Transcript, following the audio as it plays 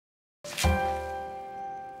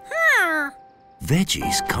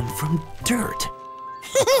veggies come from dirt.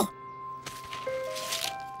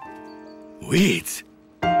 Weeds.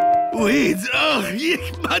 Weeds, oh,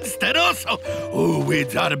 monsteroso. Oh,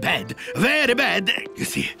 weeds are bad, very bad. You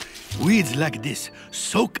see, weeds like this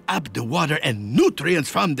soak up the water and nutrients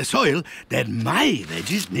from the soil that my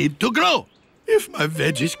veggies need to grow. If my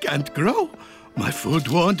veggies can't grow, my food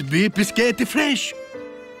won't be Piscetti fresh.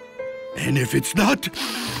 And if it's not,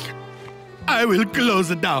 I will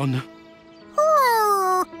close it down.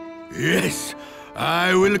 Yes,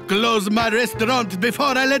 I will close my restaurant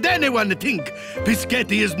before I let anyone think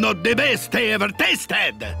Piscetti is not the best they ever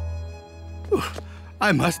tasted.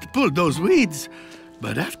 I must pull those weeds,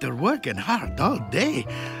 but after working hard all day,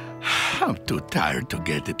 I'm too tired to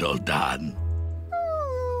get it all done.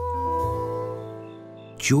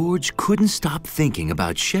 George couldn't stop thinking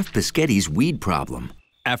about Chef Piscetti's weed problem.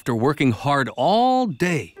 After working hard all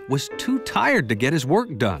day, was too tired to get his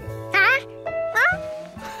work done.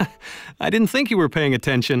 I didn't think you were paying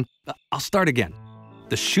attention. I'll start again.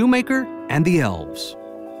 The shoemaker and the elves.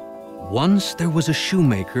 Once there was a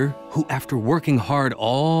shoemaker who, after working hard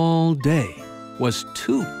all day, was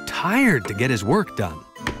too tired to get his work done.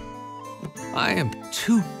 I am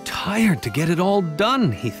too tired to get it all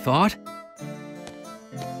done, he thought.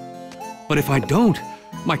 But if I don't,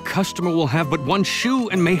 my customer will have but one shoe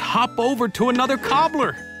and may hop over to another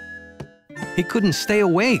cobbler. He couldn't stay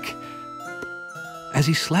awake. As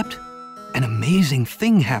he slept, an amazing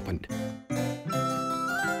thing happened.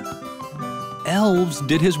 Elves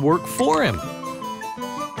did his work for him.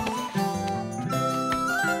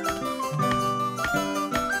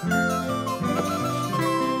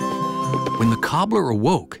 When the cobbler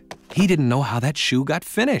awoke, he didn't know how that shoe got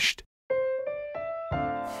finished.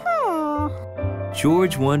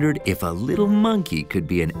 George wondered if a little monkey could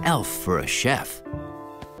be an elf for a chef.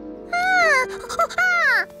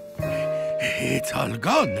 It's all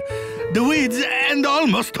gone. The weeds and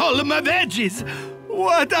almost all of my veggies.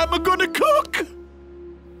 What am I gonna cook?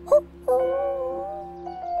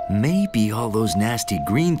 Maybe all those nasty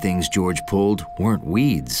green things George pulled weren't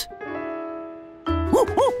weeds.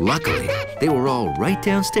 Luckily, they were all right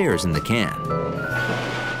downstairs in the can.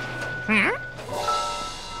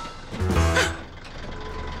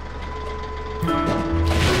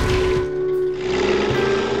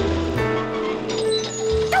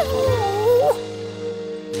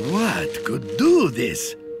 What could do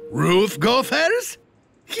this? Roof gophers?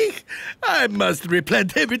 I must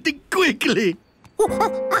replant everything quickly.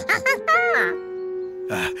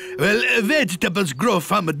 Well, vegetables grow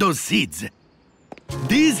from those seeds.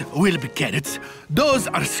 These will be carrots. Those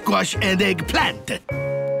are squash and eggplant.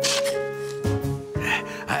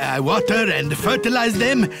 I water and fertilize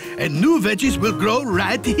them, and new veggies will grow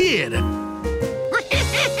right here.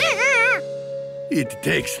 It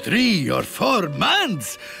takes 3 or 4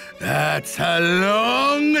 months. That's a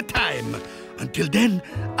long time. Until then,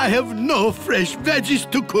 I have no fresh veggies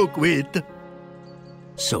to cook with.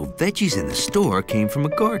 So veggies in the store came from a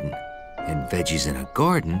garden, and veggies in a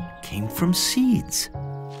garden came from seeds.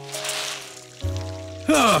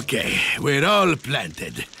 Okay, we're all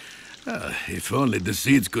planted. If only the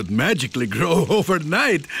seeds could magically grow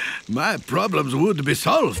overnight, my problems would be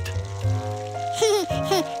solved.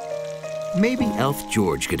 Maybe Elf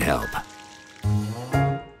George could help.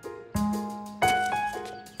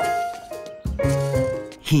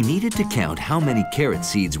 He needed to count how many carrot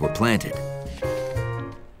seeds were planted.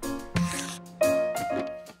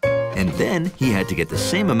 And then he had to get the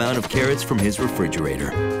same amount of carrots from his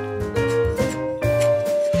refrigerator.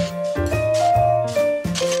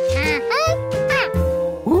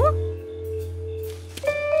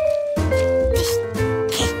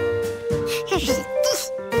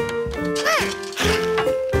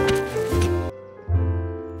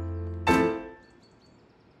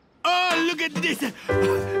 Oh, look at this!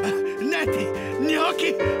 Natty,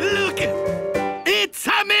 gnocchi, look! It's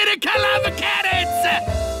a miracle of carrots!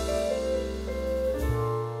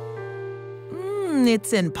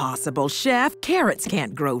 It's impossible, Chef. Carrots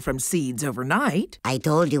can't grow from seeds overnight. I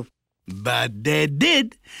told you. But they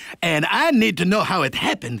did, and I need to know how it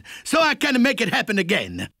happened so I can make it happen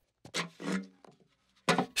again.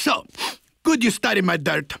 So, could you study my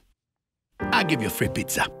dirt? I'll give you free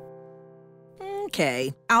pizza.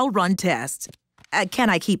 Okay, I'll run tests. Can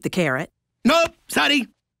I keep the carrot? No, sorry.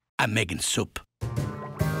 I'm making soup.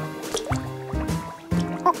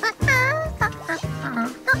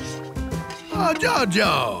 Oh,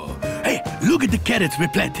 Jojo! Hey, look at the carrots we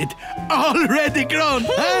planted. Already grown,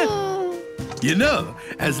 huh? You know,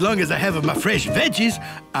 as long as I have my fresh veggies,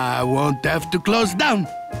 I won't have to close down.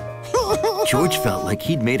 George felt like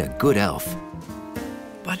he'd made a good elf.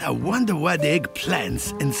 But But I wonder why the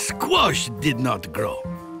eggplants and squash did not grow.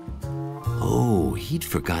 Oh, he'd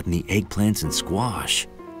forgotten the eggplants and squash.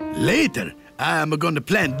 Later, I'm gonna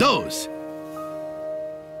plant those.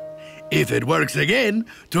 If it works again,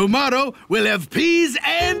 tomorrow we'll have peas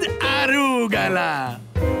and arugula.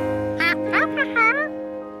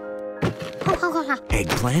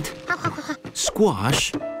 Eggplant?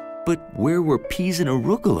 Squash? But where were peas and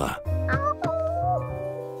arugula?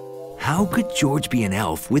 How could George be an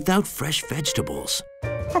elf without fresh vegetables?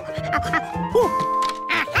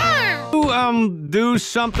 Do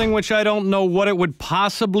something which I don't know what it would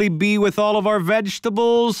possibly be with all of our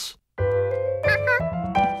vegetables?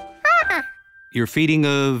 You're feeding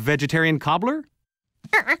a vegetarian cobbler?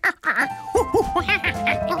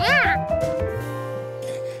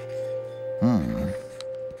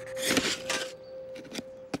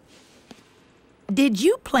 Did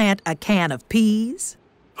you plant a can of peas?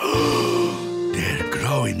 They're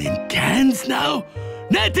growing in cans now?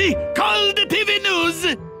 Nettie, call the TV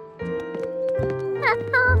news!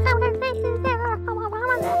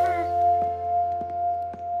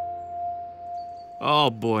 Oh,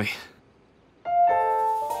 boy.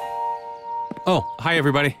 Oh, hi,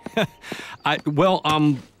 everybody.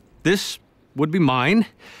 This would be mine.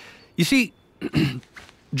 You see,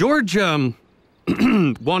 George,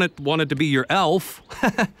 wanted to be your elf.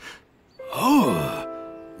 Oh,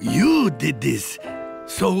 you did this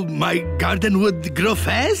so my garden would grow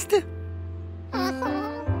fast?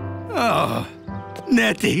 Oh,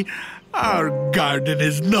 Nettie, our garden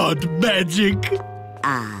is not magic.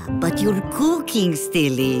 Ah, but your cooking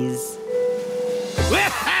still is.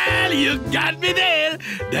 Well, you got me there.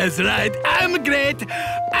 That's right, I'm great.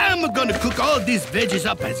 I'm gonna cook all these veggies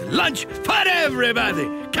up as lunch for everybody.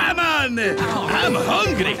 Come on, I'm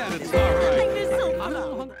hungry.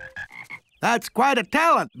 That's quite a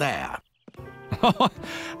talent there.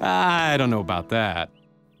 I don't know about that.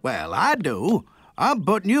 Well, I do. I'm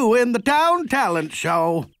putting you in the town talent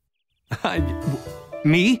show.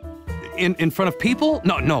 Me? In front of people?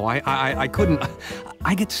 No, I couldn't.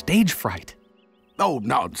 I get stage fright. Oh,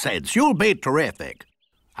 nonsense. You'll be terrific.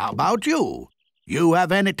 How about you? You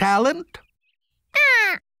have any talent?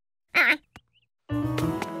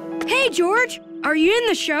 Hey, George, are you in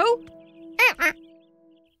the show?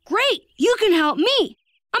 Great, you can help me.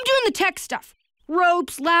 I'm doing the tech stuff.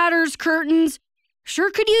 Ropes, ladders, curtains. Sure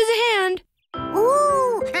could use a hand.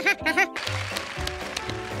 Ooh!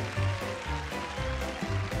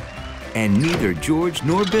 And neither George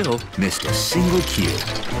nor Bill missed a single cue.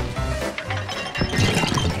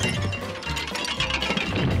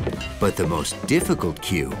 But the most difficult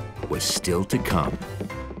cue was still to come.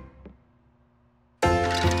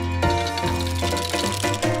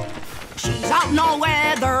 She's out in all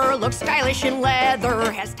weather, looks stylish in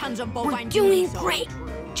leather, has tons of bovine. We're doing great.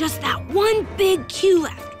 Just that one big cue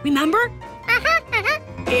left, remember?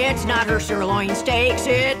 It's not her sirloin steaks,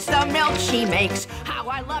 it's the milk she makes. How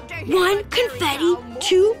I love to hear 1 confetti,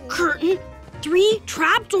 2 curtain, 3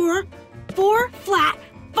 trapdoor, 4 flat,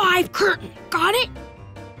 5 curtain. Got it?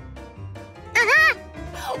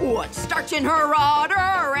 What starts in her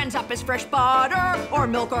udder ends up as fresh butter, or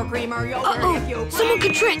milk or cream or yogurt if you please. Someone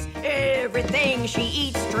could trip. Everything she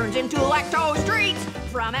eats turns into lactose treats,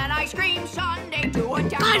 from an ice cream sundae to a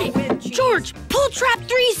Got taco it. with cheese. George, pull trap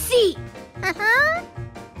 3C.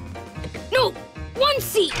 No,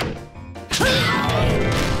 1C.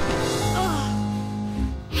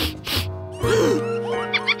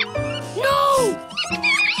 No!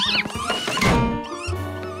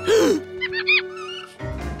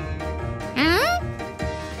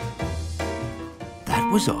 That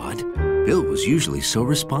was odd. Bill was usually so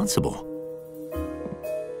responsible.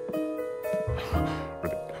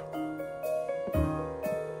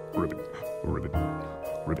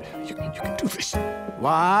 Ribbit, you can do this.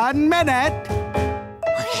 1 minute.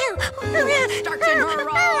 Starts in her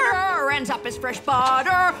udder, ends up as fresh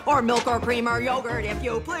butter, or milk or cream or yogurt if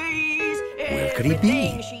you please. Where could he be?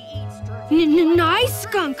 Everything she eats turns Nice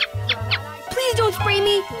skunk. Please don't spray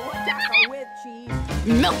me. into a taco with cheese.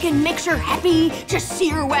 Milk and makes her happy, just see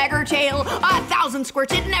her wag her tail. 1,000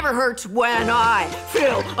 squirts, it never hurts when I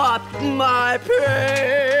fill up my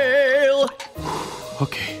pail.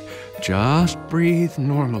 Okay, just breathe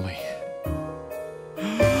normally.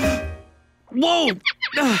 Whoa!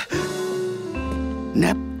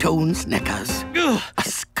 Neptune Snickers. Ugh. A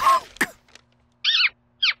skunk.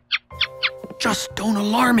 Just don't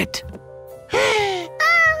alarm it.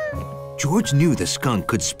 George knew the skunk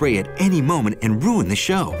could spray at any moment and ruin the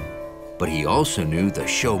show. But he also knew the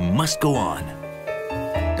show must go on.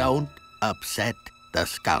 Don't upset the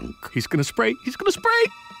skunk. He's gonna spray. He's gonna spray.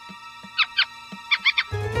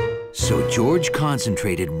 So George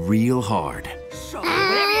concentrated real hard. So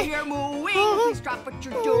whenever you hear mooing, please stop what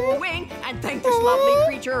you're doing and thank this lovely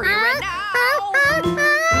creature here and now.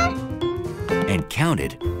 And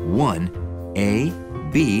counted 1, A,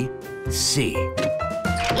 B, C.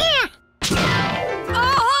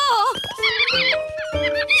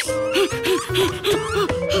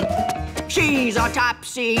 She's a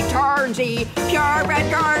topsy-turnsy, purebred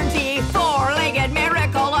Guernsey, four-legged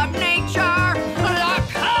miracle of nature. Look her!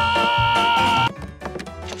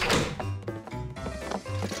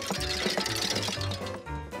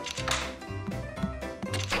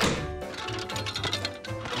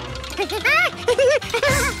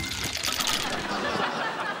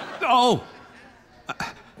 Oh!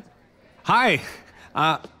 Hi.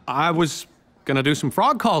 I was gonna do some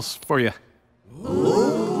frog calls for you.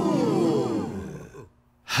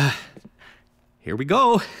 Here we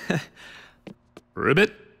go.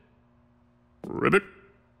 Ribbit. Ribbit.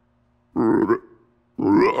 Ribbit.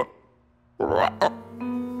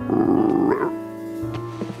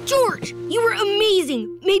 George, you were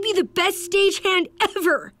amazing. Maybe the best stagehand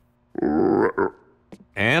ever.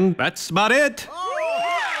 And that's about it.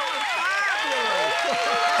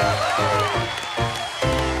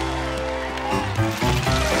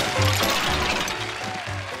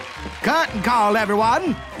 Curtain call,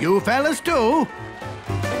 everyone. You fellas too.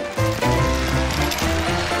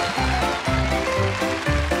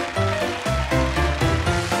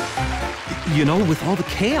 You know, with all the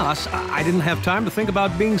chaos, I didn't have time to think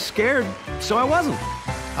about being scared, so I wasn't.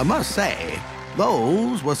 I must say,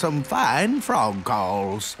 those were some fine frog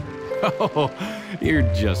calls. Oh,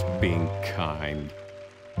 you're just being kind.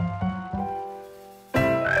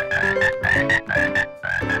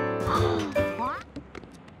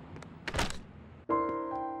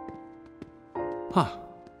 Huh.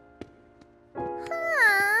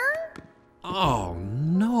 Oh,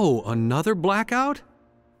 no. Another blackout?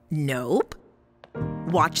 Nope.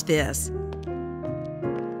 Watch this.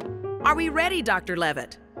 Are we ready, Dr.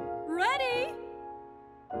 Levitt? Ready?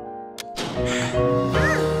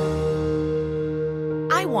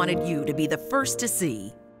 I wanted you to be the first to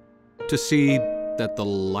see. To see that the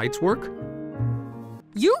lights work?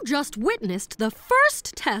 You just witnessed the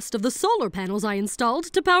first test of the solar panels I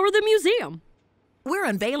installed to power the museum. We're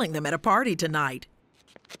unveiling them at a party tonight.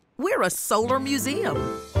 We're a solar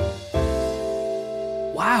museum.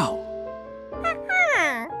 Wow.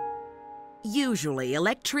 Usually,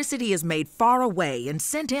 electricity is made far away and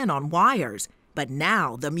sent in on wires, but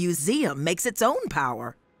now the museum makes its own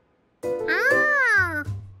power.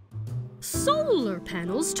 Solar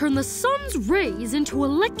panels turn the sun's rays into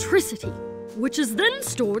electricity, which is then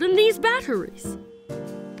stored in these batteries.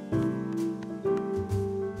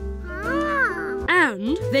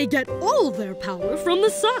 And they get all their power from the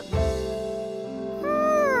sun.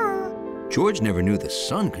 George never knew the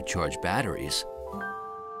sun could charge batteries.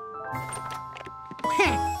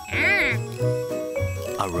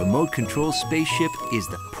 A remote-control spaceship is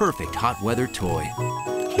the perfect hot weather toy.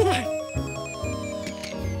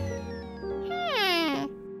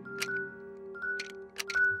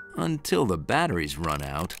 Until the batteries run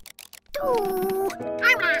out.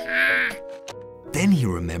 Then he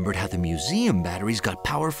remembered how the museum batteries got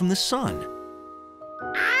power from the sun.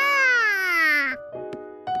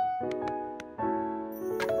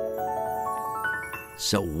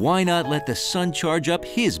 So why not let the sun charge up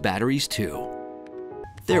his batteries too?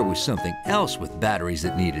 There was something else with batteries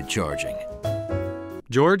that needed charging.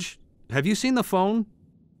 George, have you seen the phone?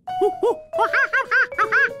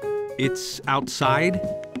 It's outside.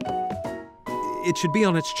 It should be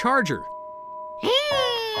on its charger.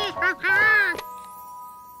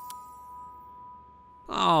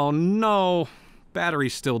 Oh no,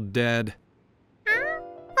 battery's still dead.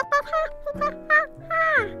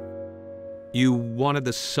 You wanted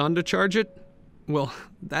the sun to charge it? Well,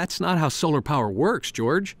 that's not how solar power works,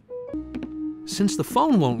 George. Since the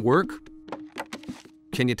phone won't work,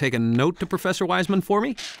 can you take a note to Professor Wiseman for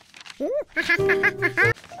me?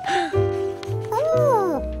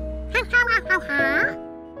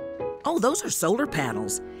 Oh, those are solar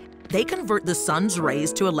panels. They convert the sun's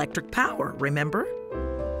rays to electric power, remember?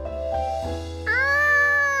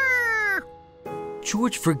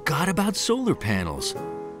 George forgot about solar panels.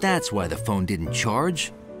 That's why the phone didn't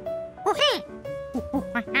charge.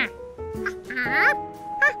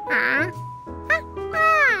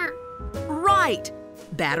 Right.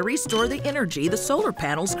 Batteries store the energy the solar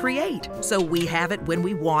panels create, so we have it when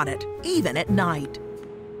we want it, even at night.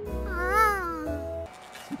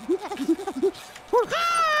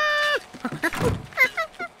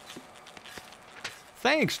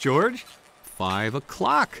 Thanks, George. 5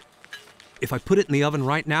 o'clock. If I put it in the oven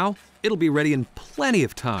right now, it'll be ready in plenty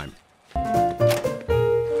of time.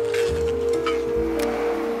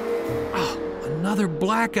 Oh, another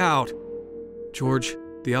blackout. George,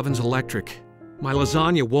 the oven's electric. My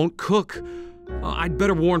lasagna won't cook. I'd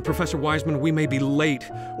better warn Professor Wiseman we may be late.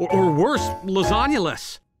 Or worse,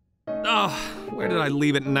 lasagna-less. Where did I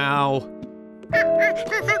leave it now?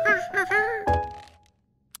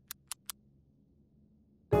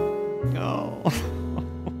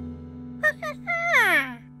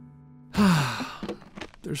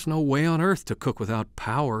 There's no way on earth to cook without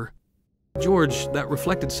power. George, that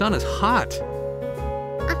reflected sun is hot.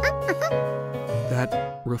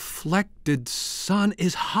 That reflected sun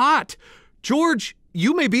is hot! George,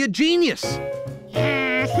 you may be a genius!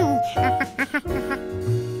 A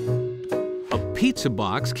pizza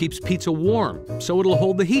box keeps pizza warm, so it'll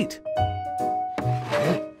hold the heat.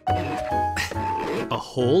 A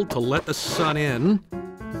hole to let the sun in.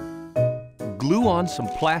 Glue on some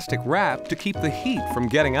plastic wrap to keep the heat from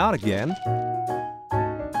getting out again.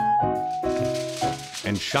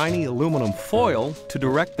 And shiny aluminum foil to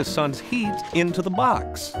direct the sun's heat into the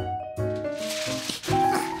box.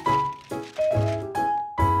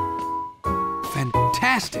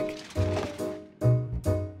 Fantastic!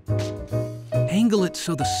 Angle it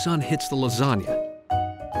so the sun hits the lasagna.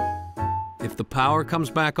 If the power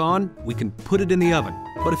comes back on, we can put it in the oven.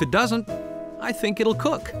 But if it doesn't, I think it'll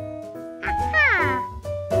cook.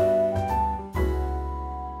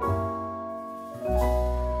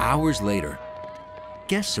 Hours later,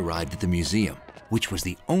 guests arrived at the museum, which was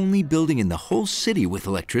the only building in the whole city with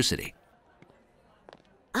electricity.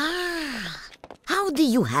 How do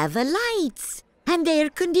you have lights and air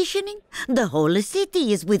conditioning? The whole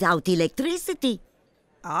city is without electricity.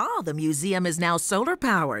 The museum is now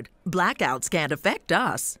solar-powered. Blackouts can't affect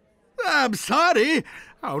us. I'm sorry.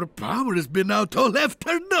 Our power has been out all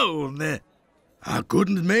afternoon. I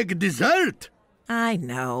couldn't make dessert. I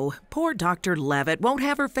know. Poor Dr. Levitt won't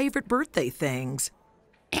have her favorite birthday things.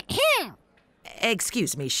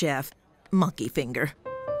 Excuse me, Chef. Monkey finger.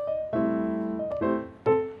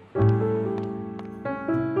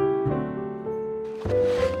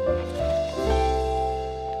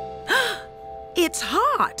 It's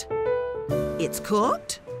hot. It's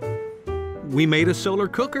cooked? We made a solar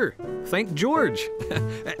cooker. Thank George.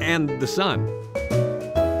 And the sun.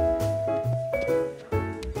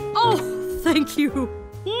 Thank you.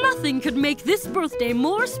 Nothing could make this birthday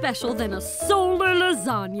more special than a solar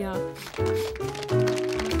lasagna.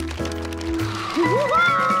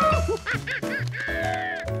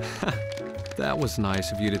 That was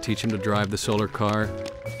nice of you to teach him to drive the solar car.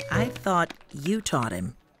 I thought you taught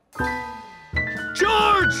him.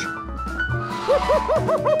 George!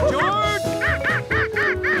 George!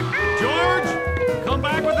 George! Come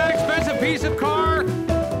back with that expensive piece of car!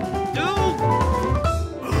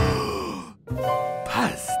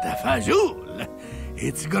 Pasta fagioli.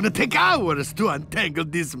 It's gonna take hours to untangle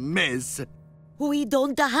this mess. We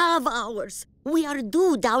don't have hours. We are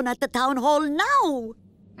due down at the town hall now.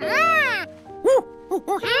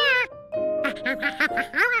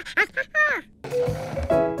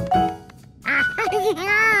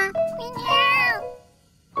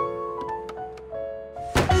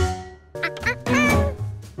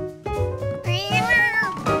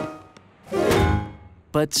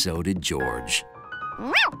 But so did George.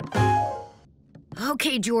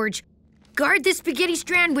 Okay, George. Guard this spaghetti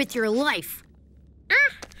strand with your life.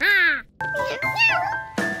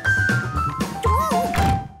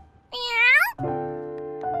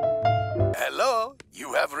 Hello,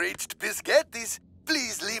 you have reached Biscetti's.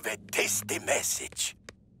 Please leave a tasty message.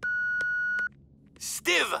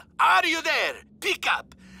 Steve, are you there? Pick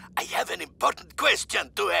up. I have an important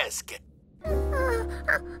question to ask.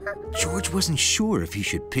 George wasn't sure if he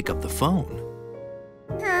should pick up the phone.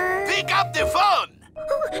 Pick up the phone!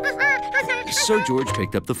 So George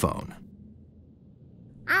picked up the phone.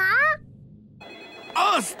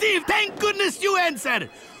 Oh, Steve, thank goodness you answered.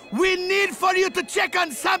 We need for you to check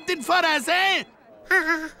on something for us, eh?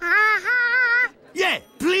 Yeah,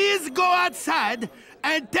 please go outside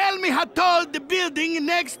and tell me how tall the building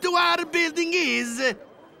next to our building is.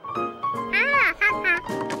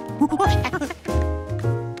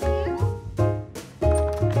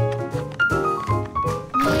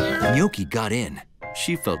 Gnocchi got in.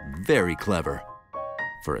 She felt very clever.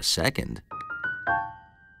 For a second.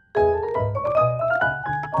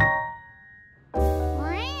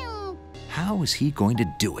 How was he going to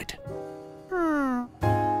do it?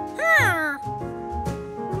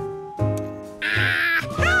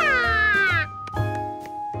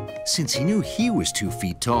 Since he knew he was 2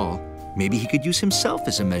 feet tall, maybe he could use himself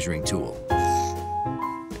as a measuring tool.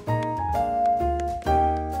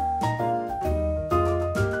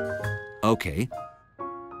 Okay,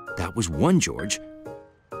 that was one George.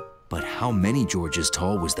 But how many Georges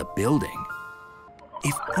tall was the building?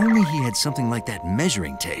 If only he had something like that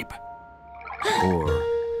measuring tape. Or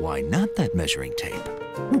why not that measuring tape?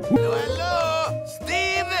 Hello,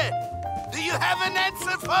 Steve! Do you have an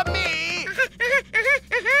answer for me?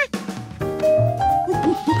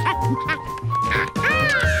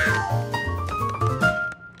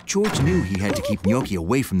 George knew he had to keep Gnocchi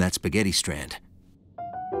away from that spaghetti strand.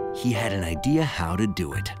 He had an idea how to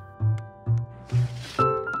do it.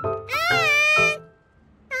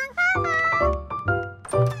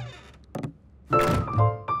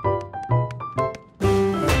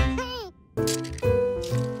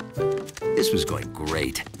 This was going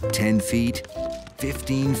great. 10 feet,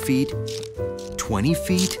 15 feet, 20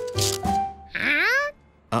 feet.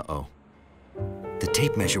 Uh-oh. The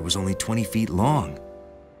tape measure was only 20 feet long,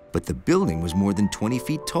 but the building was more than 20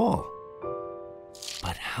 feet tall.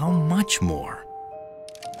 But how much more?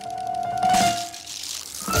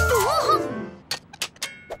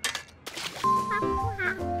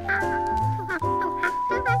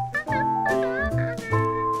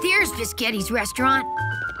 There's Biscotti's restaurant.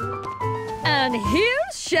 And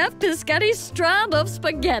here's Chef Biscotti's strand of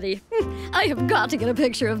spaghetti. I have got to get a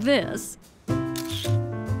picture of this.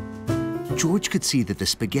 George could see that the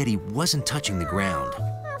spaghetti wasn't touching the ground.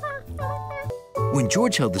 When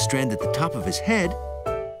George held the strand at the top of his head,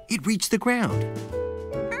 it reached the ground.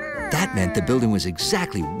 That meant the building was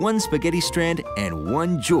exactly one spaghetti strand and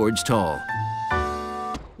one George tall.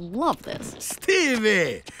 Love this.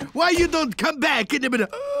 Stevie, why you don't come back in a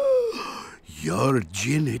minute? You're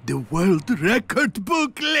Ginny, the world record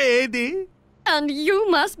book lady. And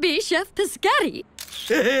you must be Chef Biscotti.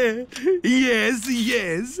 Yes,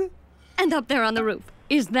 yes. And up there on the roof,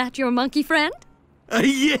 is that your monkey friend?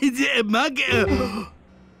 Yes, monkey.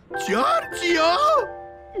 Giorgio?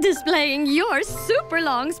 Displaying your super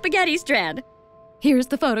long spaghetti strand. Here's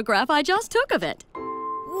the photograph I just took of it.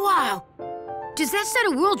 Wow. Does that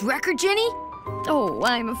set a world record, Jenny? Oh,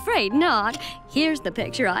 I'm afraid not. Here's the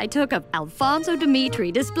picture I took of Alfonso Dimitri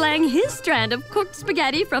displaying his strand of cooked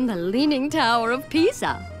spaghetti from the Leaning Tower of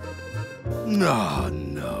Pisa. No.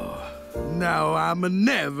 Now I'm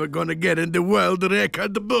never gonna get in the world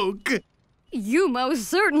record book. You most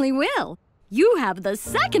certainly will. You have the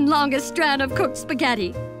second longest strand of cooked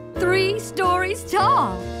spaghetti. 3 stories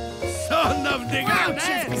tall. Son of the Wow,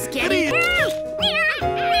 Chef Biscotti.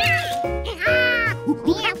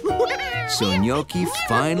 So Gnocchi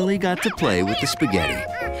finally got to play with the spaghetti.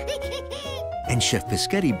 And Chef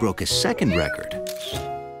Biscotti broke a second record.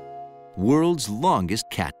 World's longest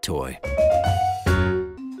cat toy.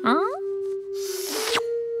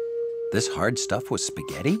 This hard stuff was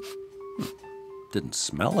spaghetti? Didn't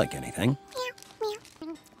smell like anything.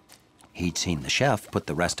 He'd seen the chef put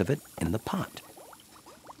the rest of it in the pot.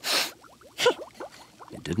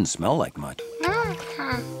 It didn't smell like much.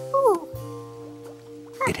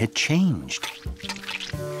 It had changed.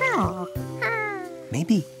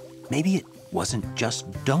 Maybe it wasn't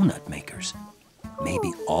just donut makers.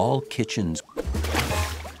 Maybe all kitchens.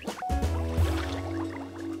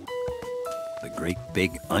 The great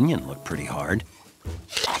big onion looked pretty hard.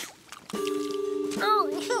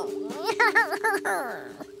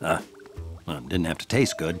 Well, it didn't have to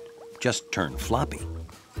taste good, just turn floppy.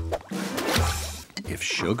 If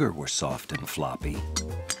sugar were soft and floppy,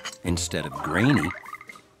 instead of grainy,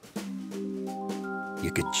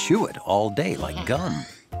 you could chew it all day like gum.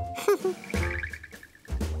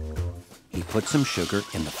 He put some sugar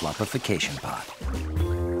in the floppification pot.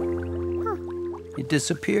 It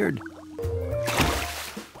disappeared.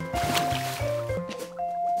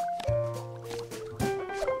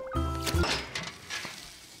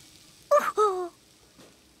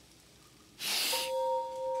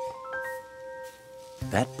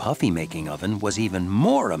 That puffy-making oven was even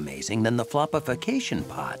more amazing than the floppification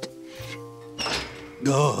pot.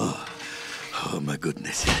 Oh, my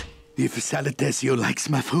goodness. If Salatesio likes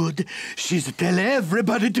my food, she's tell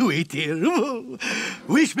everybody to eat here.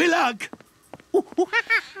 Wish me luck.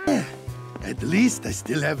 At least I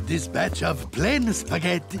still have this batch of plain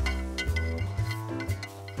spaghetti.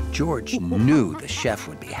 George knew the chef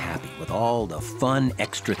would be happy with all the fun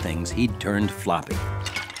extra things he'd turned floppy.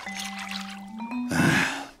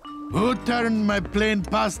 Who turned my plain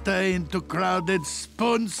pasta into crowded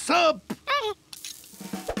spoon soup?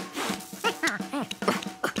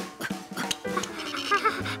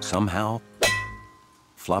 Somehow,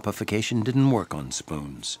 floppification didn't work on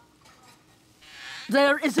spoons.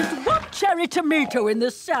 There isn't one cherry tomato in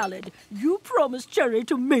this salad. You promised cherry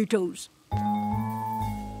tomatoes.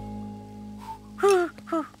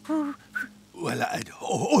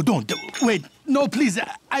 Well, don't. Wait, no, please,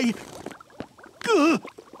 I... Ugh,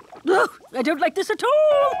 I don't like this at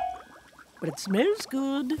all. But it smells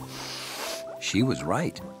good. She was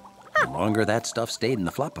right. The longer that stuff stayed in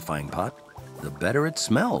the floppifying pot, the better it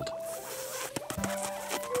smelled.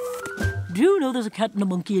 Do you know there's a cat and a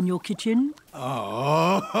monkey in your kitchen?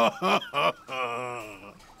 Oh,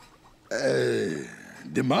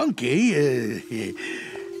 the monkey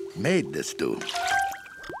made the stew.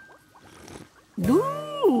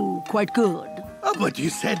 Ooh, quite good. Oh, but you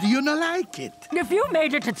said you don't like it. If you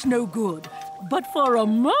made it, it's no good. But for a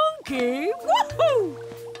monkey, woohoo!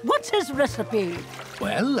 What's his recipe?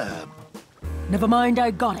 Well, Never mind,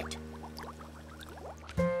 I got it.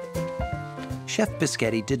 Chef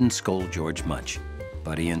Biscotti didn't scold George much,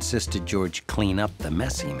 but he insisted George clean up the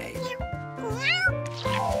mess he made.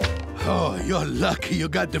 Oh, you're lucky you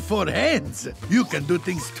got the 4 hands. You can do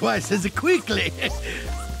things twice as quickly.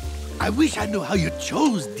 I wish I knew how you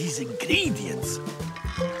chose these ingredients.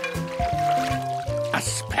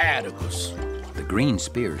 Asparagus. The green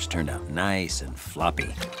spears turned out nice and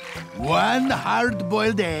floppy. 1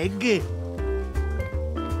 hard-boiled egg.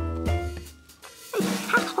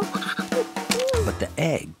 But the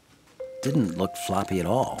egg didn't look floppy at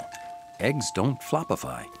all. Eggs don't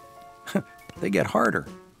floppify. They get harder.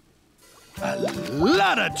 A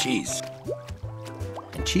lot of cheese.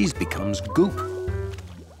 And cheese becomes goop.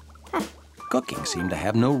 Cooking seemed to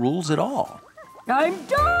have no rules at all. I'm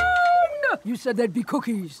done! You said there'd be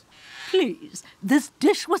cookies. Please, this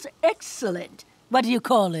dish was excellent. What do you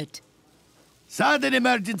call it? Sudden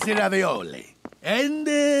emergency ravioli. And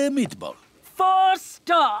meatball. 4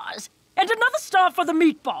 stars. And another star for the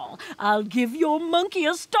meatball. I'll give your monkey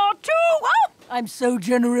a star, too. Oh, I'm so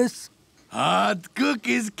generous. Hot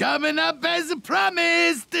cookies coming up as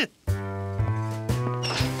promised.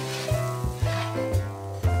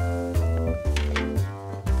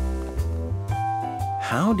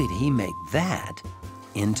 How did he make that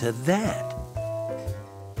into that?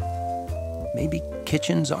 Maybe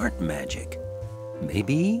kitchens aren't magic.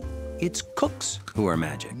 Maybe it's cooks who are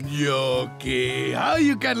magic. Yoki, how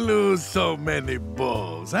you can lose so many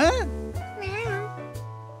balls, huh?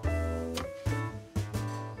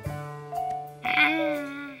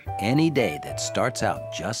 Any day that starts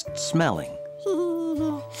out just smelling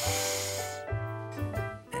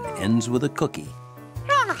and ends with a cookie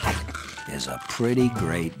is a pretty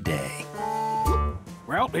great day.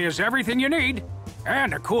 Well, here's everything you need.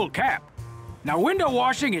 And a cool cap. Now, window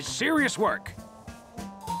washing is serious work.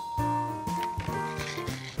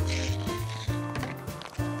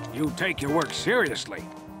 You take your work seriously.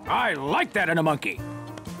 I like that in a monkey.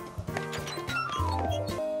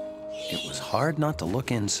 It was hard not to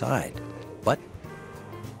look inside, but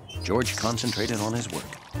George concentrated on his work.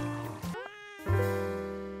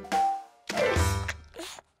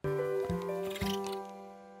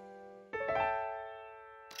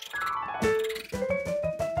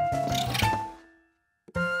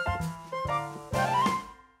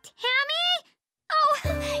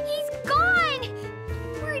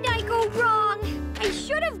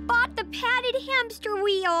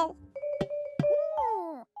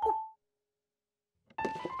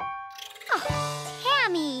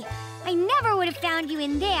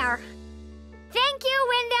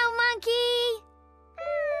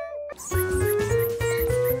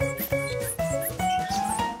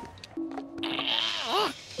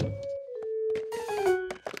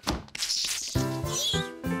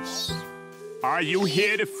 Are you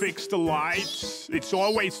here to fix the lights? It's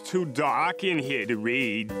always too dark in here to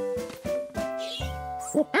read.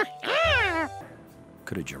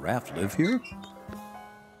 Could a giraffe live here?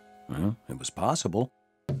 Well, it was possible.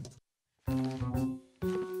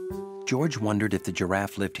 George wondered if the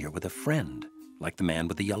giraffe lived here with a friend, like the man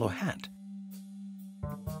with the yellow hat.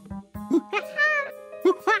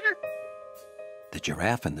 The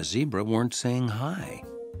giraffe and the zebra weren't saying hi.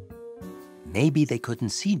 Maybe they couldn't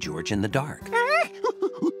see George in the dark.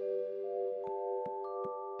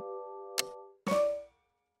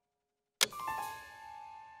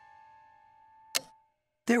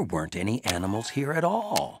 There weren't any animals here at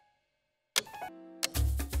all.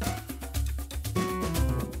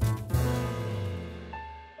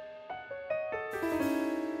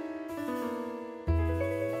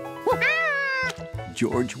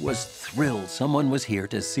 George was thrilled someone was here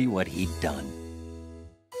to see what he'd done.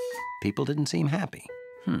 People didn't seem happy.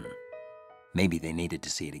 Maybe they needed to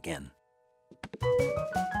see it again.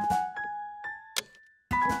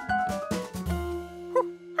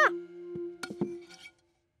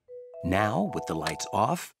 Now, with the lights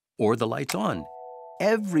off or the lights on,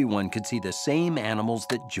 everyone could see the same animals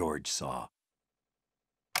that George saw.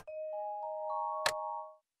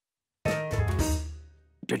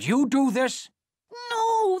 did you do this?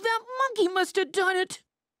 No, that monkey must have done it.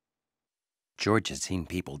 George had seen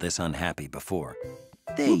people this unhappy before.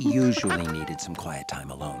 They usually needed some quiet time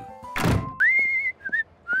alone.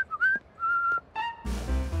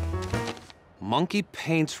 Monkey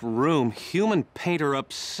paints room, human painter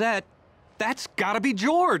upset. That's gotta be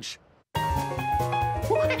George.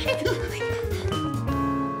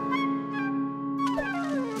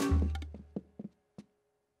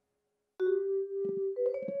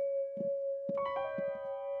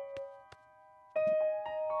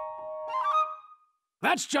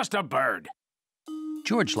 That's just a bird.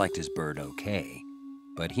 George liked his bird okay,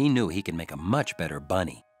 but he knew he could make a much better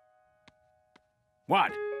bunny.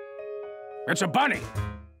 What? It's a bunny.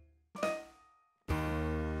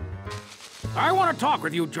 I want to talk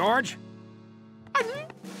with you, George.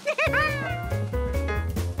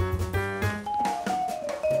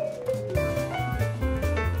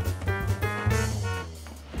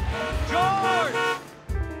 George!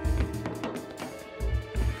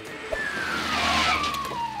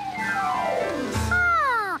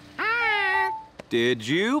 Did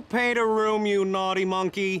you paint a room, you naughty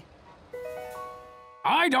monkey?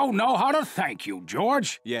 I don't know how to thank you,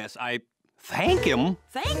 George. Yes, I thank him.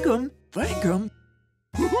 Thank him. Thank him.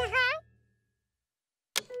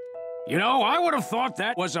 You know, I would have thought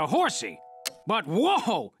that was a horsey. But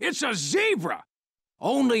whoa, it's a zebra.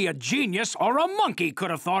 Only a genius or a monkey could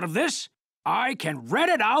have thought of this. I can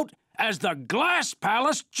rent it out as the Glass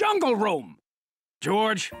Palace Jungle Room.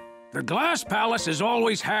 George, the Glass Palace is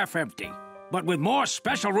always half empty. But with more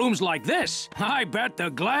special rooms like this, I bet the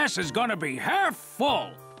glass is gonna be half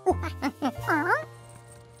full.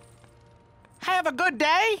 Have a good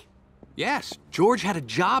day? Yes, George had a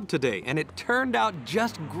job today, and it turned out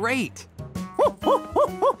just great.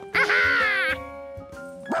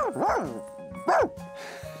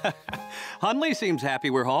 Hunley seems happy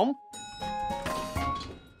we're home.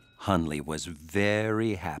 Hunley was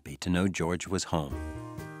very happy to know George was home.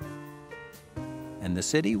 And the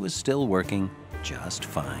city was still working just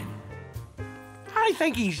fine. I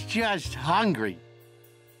think he's just hungry.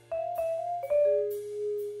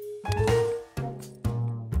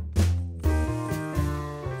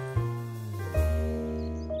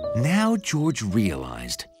 Now George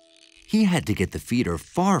realized he had to get the feeder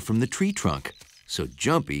far from the tree trunk, so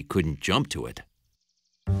Jumpy couldn't jump to it.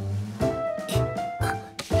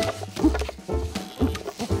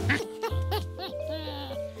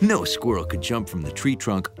 No squirrel could jump from the tree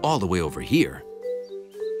trunk all the way over here.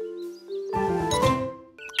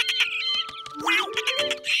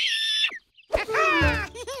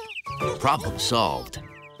 Problem solved.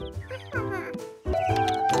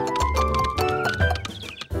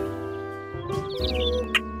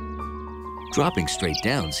 Dropping straight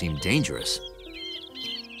down seemed dangerous.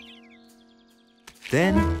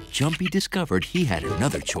 Then Jumpy discovered he had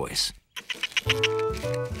another choice.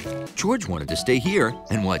 George wanted to stay here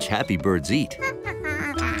and watch happy birds eat.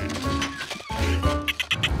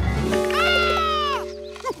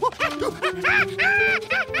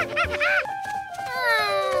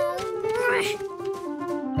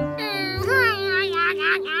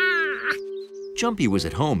 Jumpy was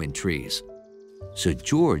at home in trees, so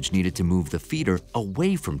George needed to move the feeder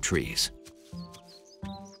away from trees.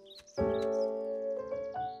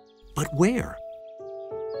 But where?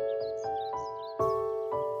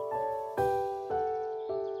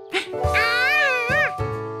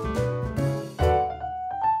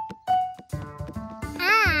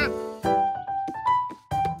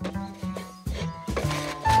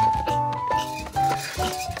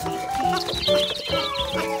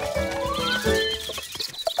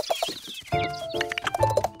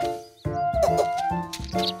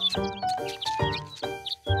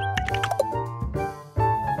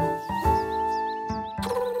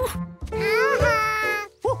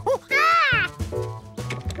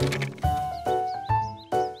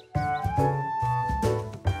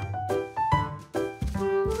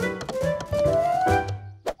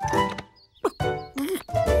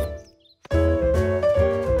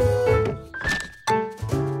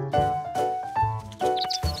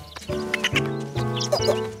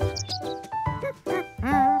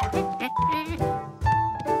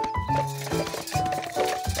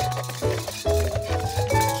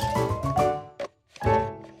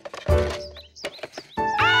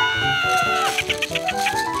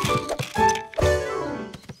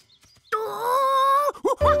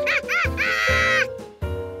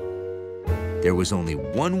 There was only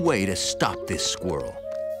one way to stop this squirrel.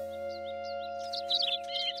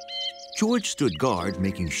 George stood guard,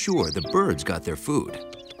 making sure the birds got their food.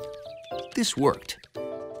 This worked.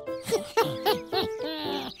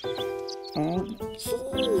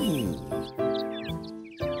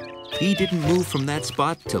 he didn't move from that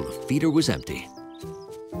spot till the feeder was empty.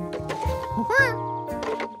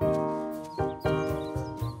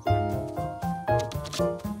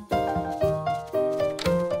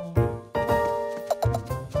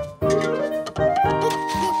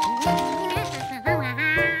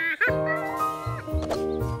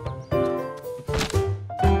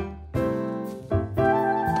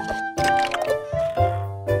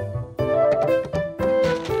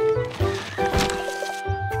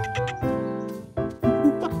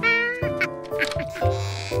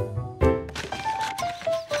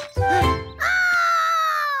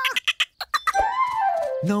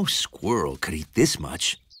 No squirrel could eat this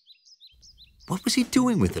much. What was he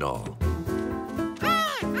doing with it all?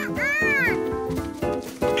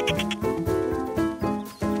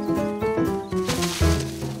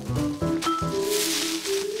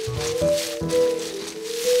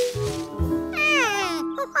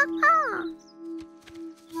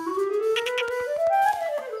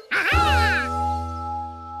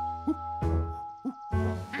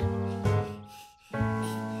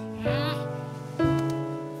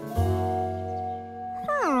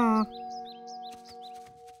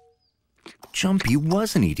 Jumpy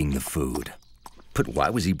wasn't eating the food. But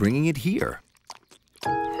why was he bringing it here?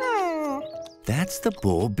 That's the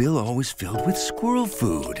bowl Bill always filled with squirrel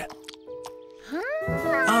food.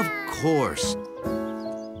 Of course.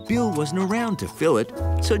 Bill wasn't around to fill it,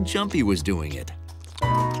 so Jumpy was doing it.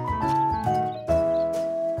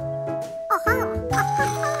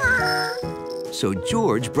 So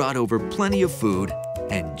George brought over plenty of food,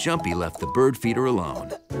 and Jumpy left the bird feeder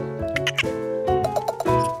alone.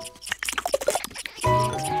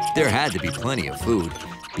 There had to be plenty of food,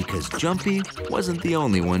 because Jumpy wasn't the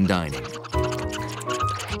only one dining.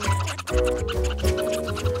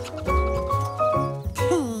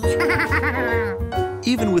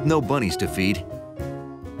 Even with no bunnies to feed,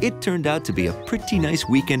 it turned out to be a pretty nice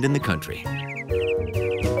weekend in the country.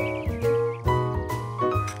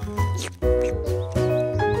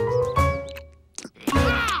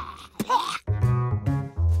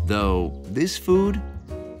 Though this food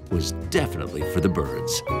was definitely for the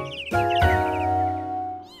birds.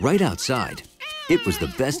 Right outside, it was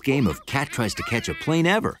the best game of cat tries to catch a plane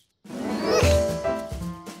ever.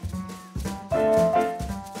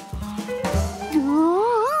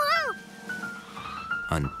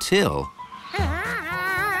 Until...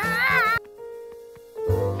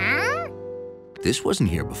 This wasn't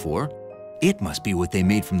here before. It must be what they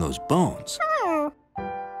made from those bones.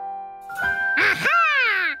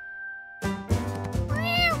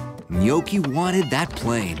 Gnocchi wanted that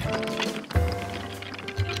plane.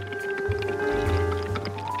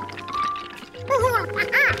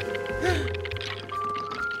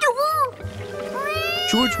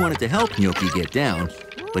 George wanted to help Gnocchi get down,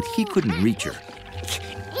 but he couldn't reach her.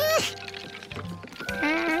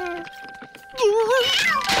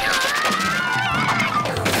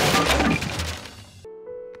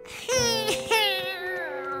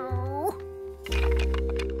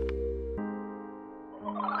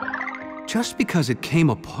 Just because it came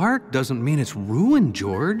apart doesn't mean it's ruined,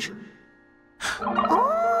 George.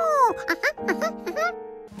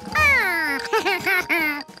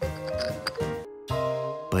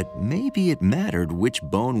 But maybe it mattered which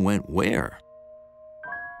bone went where.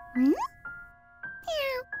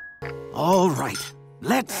 All right,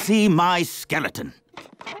 let's see my skeleton.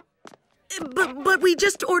 But we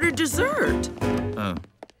just ordered dessert.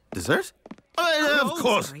 Dessert?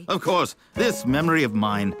 Of course, this memory of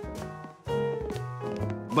mine.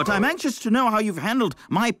 But I'm anxious to know how you've handled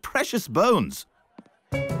my precious bones.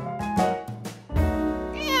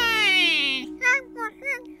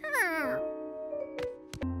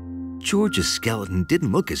 George's skeleton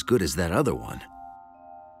didn't look as good as that other one,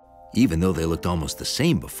 even though they looked almost the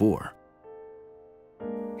same before.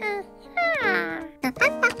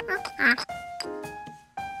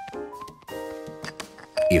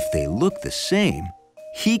 If they looked the same,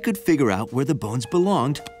 he could figure out where the bones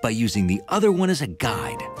belonged by using the other one as a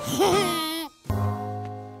guide.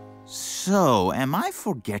 So, am I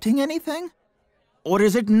forgetting anything? Or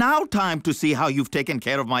is it now time to see how you've taken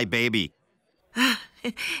care of my baby?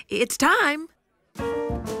 It's time.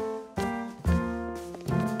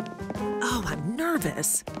 Oh, I'm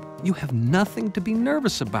nervous. You have nothing to be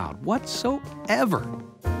nervous about whatsoever.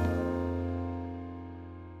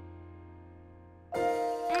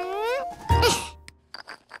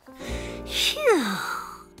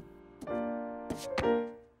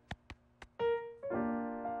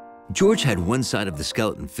 George had one side of the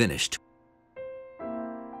skeleton finished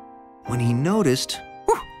when he noticed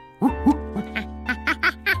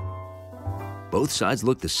both sides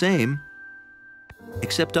looked the same,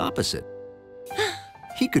 except opposite.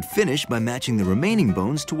 He could finish by matching the remaining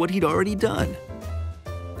bones to what he'd already done.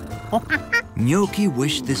 Gnocchi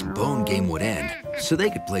wished this bone game would end so they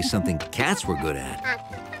could play something cats were good at.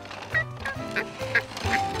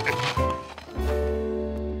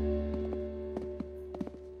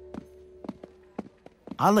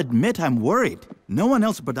 I'll admit I'm worried. No one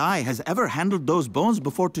else but I has ever handled those bones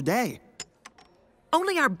before today.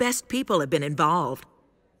 Only our best people have been involved.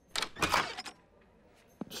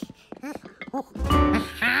 Oh!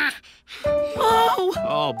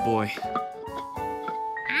 Oh, boy.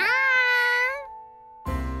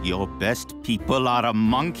 Your best people are a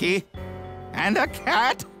monkey and a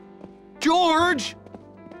cat? George!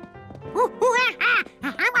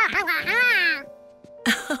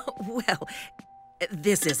 Well,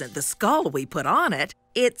 this isn't the skull we put on it.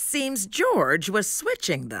 It seems George was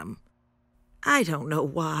switching them. I don't know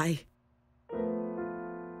why.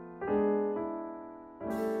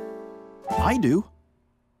 I do.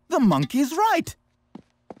 The monkey's right.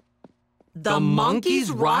 The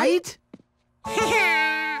monkey's right?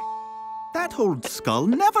 That old skull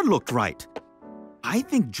never looked right. I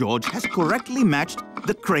think George has correctly matched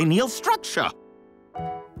the cranial structure.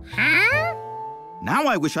 Now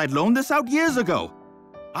I wish I'd loaned this out years ago.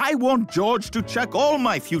 I want George to check all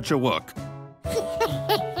my future work.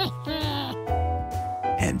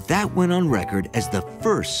 And that went on record as the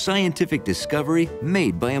first scientific discovery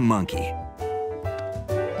made by a monkey.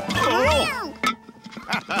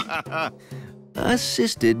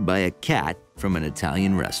 Assisted by a cat from an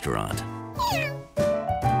Italian restaurant.